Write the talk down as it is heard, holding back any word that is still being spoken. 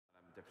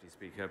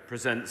Speaker,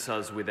 presents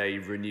us with a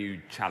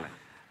renewed challenge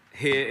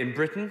here in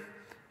Britain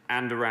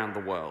and around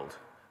the world.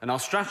 And our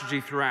strategy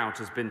throughout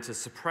has been to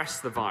suppress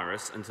the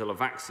virus until a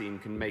vaccine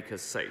can make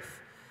us safe.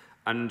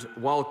 And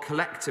while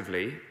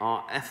collectively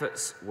our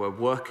efforts were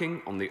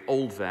working on the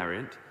old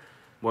variant,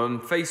 when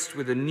faced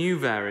with a new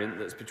variant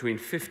that's between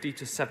 50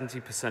 to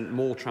 70%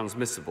 more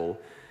transmissible,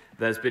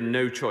 there's been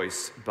no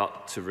choice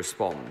but to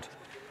respond.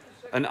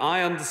 And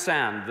I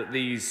understand that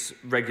these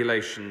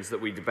regulations that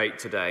we debate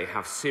today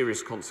have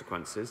serious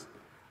consequences,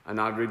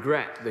 and I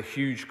regret the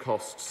huge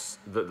costs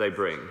that they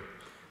bring.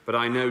 But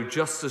I know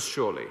just as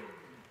surely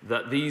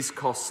that these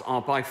costs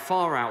are by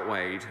far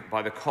outweighed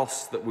by the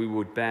costs that we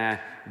would bear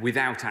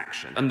without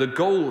action. And the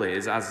goal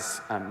is,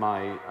 as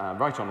my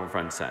right honourable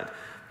friend said,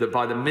 that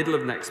by the middle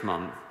of next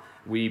month,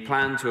 we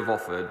plan to have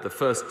offered the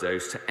first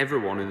dose to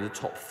everyone in the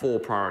top 4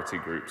 priority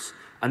groups.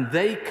 And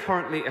they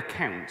currently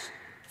account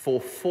for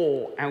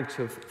 4 out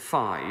of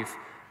 5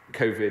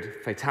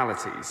 COVID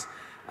fatalities.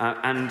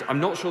 And I'm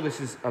not sure this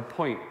is a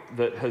point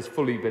that has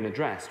fully been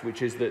addressed,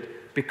 which is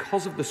that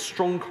because of the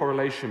strong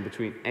correlation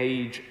between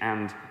age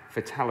and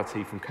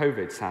fatality from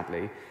COVID,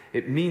 sadly,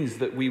 it means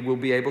that we will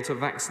be able to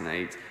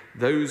vaccinate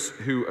those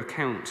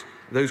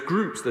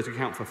groups that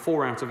account for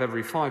 4 out of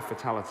every 5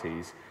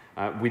 fatalities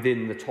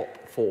within the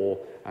top 4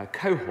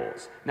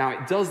 cohorts. Now,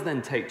 it does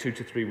then take 2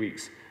 to 3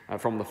 weeks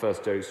from the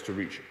first dose to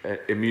reach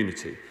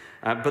immunity.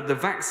 But the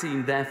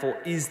vaccine, therefore,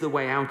 is the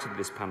way out of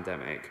this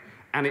pandemic,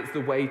 and it's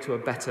the way to a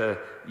better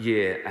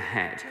year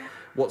ahead.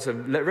 What's a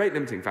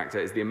rate-limiting factor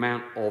is the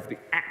amount of the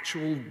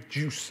actual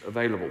juice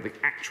available, the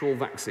actual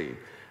vaccine,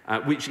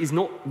 which is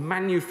not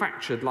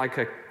manufactured like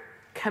a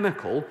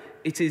chemical.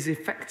 It is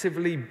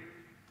effectively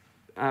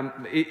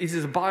it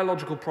is a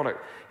biological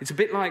product. It's a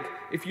bit like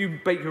if you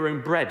bake your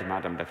own bread,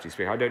 Madam Deputy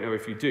Speaker. I don't know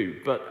if you do,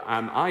 but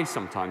I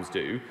sometimes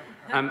do.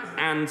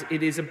 And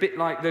it is a bit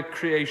like the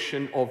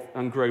creation of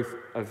and growth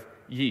of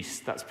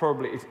yeast. That's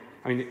probably,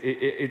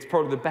 it's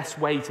probably the best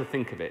way to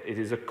think of it. It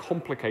is a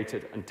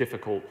complicated and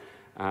difficult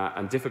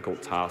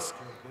task,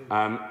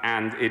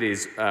 and it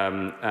is,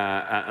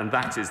 and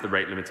that is the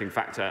rate-limiting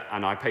factor.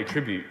 And I pay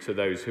tribute to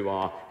those who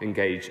are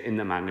engaged in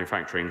the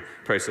manufacturing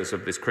process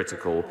of this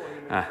critical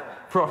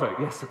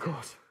product. Yes, of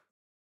course.